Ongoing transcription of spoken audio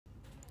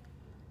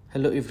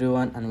Hello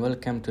everyone and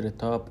welcome to the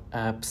Top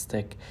Apps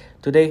Tech.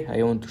 Today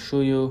I want to show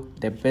you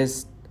the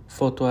best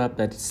photo app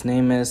that its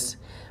name is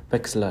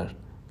Pixlr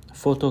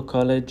Photo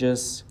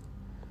Collages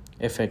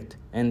effect.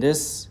 In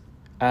this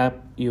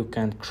app you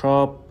can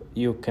crop,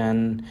 you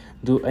can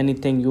do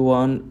anything you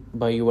want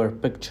by your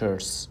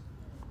pictures.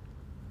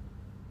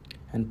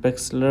 In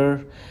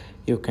Pixlr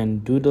you can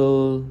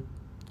doodle,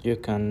 you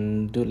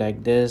can do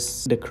like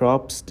this, the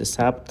crops, the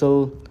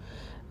subtle,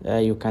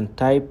 you can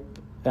type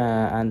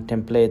and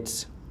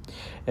templates.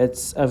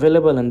 It's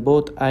available in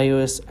both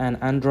iOS and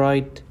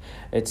Android.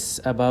 It's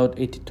about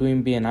 82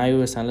 MB in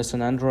iOS and less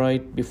on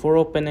Android. Before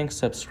opening,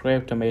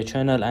 subscribe to my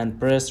channel and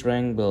press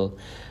ring bell.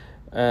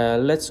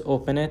 Let's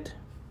open it.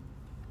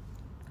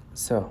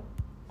 So,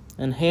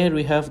 and here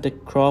we have the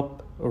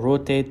crop,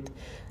 rotate,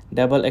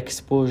 double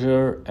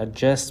exposure,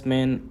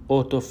 adjustment,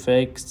 auto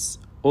fix,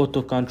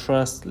 auto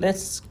contrast.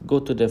 Let's go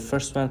to the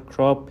first one,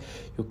 crop.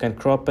 You can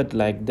crop it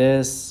like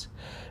this,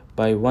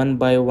 by 1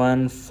 by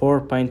 1,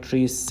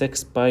 4.3,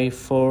 6 by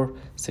 4,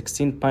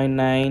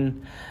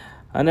 16.9.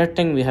 Another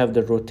thing, we have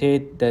the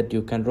rotate, that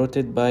you can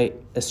rotate by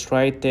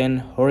straighten,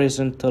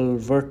 horizontal,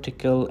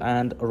 vertical,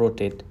 and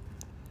rotate.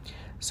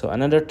 So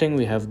another thing,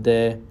 we have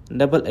the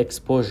double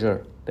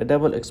exposure. The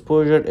double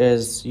exposure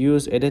is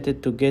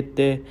edited to get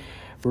the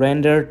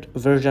rendered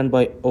version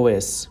by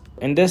OS.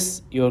 In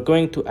this, you're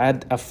going to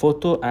add a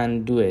photo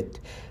and do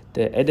it,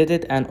 the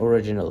edited and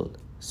original.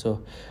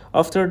 So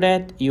after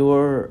that,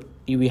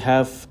 we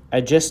have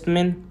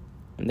adjustment,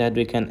 that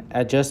we can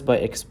adjust by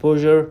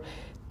exposure,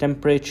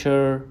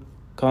 temperature,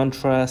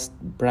 contrast,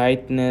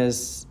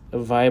 brightness,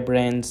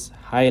 vibrance,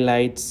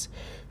 highlights,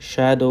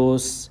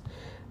 shadows,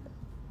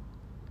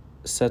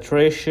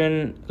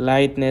 saturation,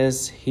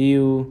 lightness,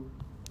 hue,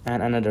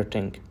 and another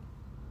thing.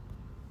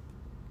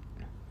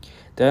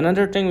 The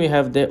another thing, we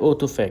have the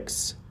auto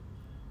fix.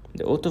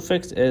 The auto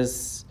fix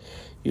is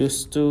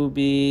used to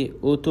be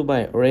auto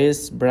by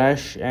erase,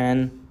 brush,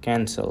 and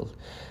cancel.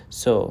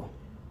 So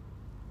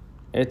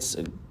it's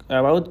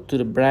about to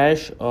the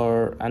brush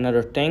or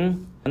another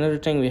thing. Another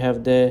thing, we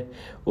have the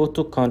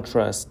auto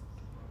contrast.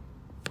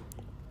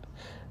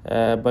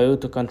 By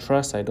auto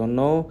contrast, I don't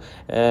know.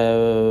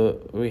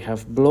 We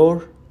have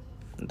blur,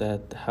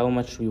 that how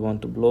much we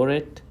want to blur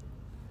it.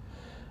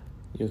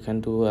 You can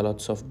do a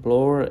lots of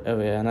blur.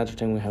 Another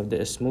thing, we have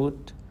the smooth,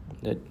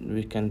 that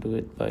we can do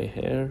it by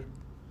hair.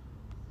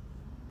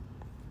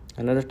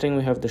 Another thing,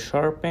 we have the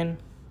sharpen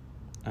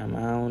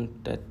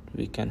amount, that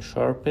we can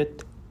sharpen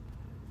it.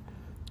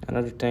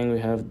 Another thing, we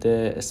have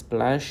the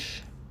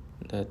splash,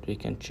 that we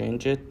can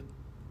change it,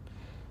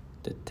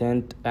 the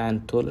tint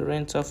and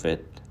tolerance of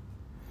it.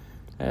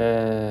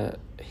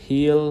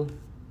 Heal,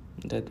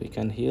 that we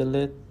can heal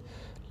it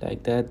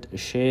like that,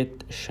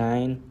 shade,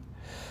 shine.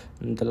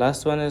 And the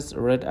last one is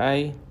red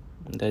eye,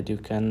 that you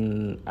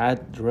can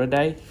add red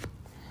eye.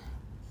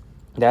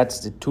 That's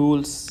the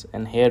tools.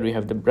 And here we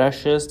have the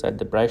brushes, that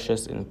the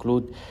brushes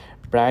include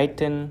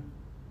brighten,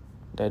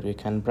 that we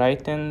can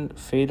brighten,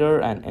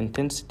 feather, and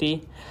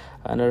intensity.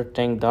 Another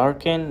thing,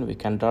 darken, we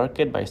can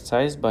darken by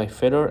size, by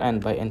feather,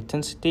 and by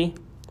intensity.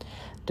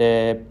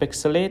 The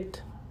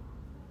pixelate,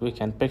 we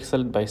can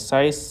pixel it by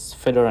size,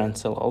 feather, and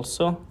cell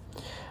also.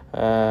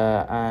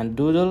 And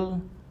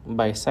doodle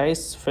by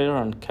size, feather,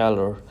 and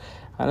color.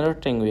 Another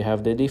thing, we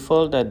have the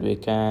default, that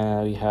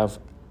we have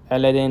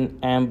Aladdin,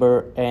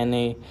 Amber,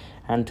 Annie,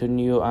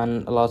 Antonio,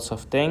 and lots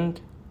of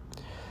things.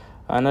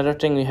 Another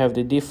thing, we have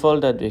the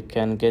default, that we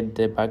can get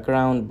the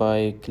background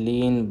by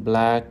clean,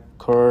 black,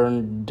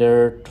 corn,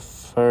 dirt,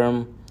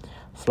 firm,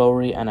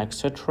 flowery, and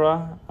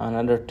etc.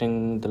 Another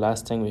thing, the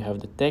last thing, we have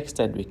the text,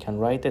 that we can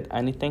write it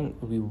anything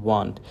we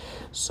want.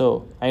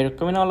 So I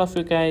recommend all of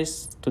you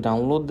guys to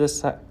download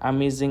this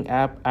amazing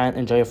app and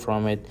enjoy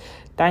from it.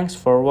 Thanks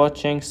for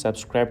watching.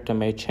 Subscribe to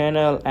my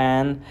channel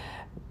and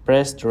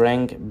press the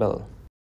ring bell.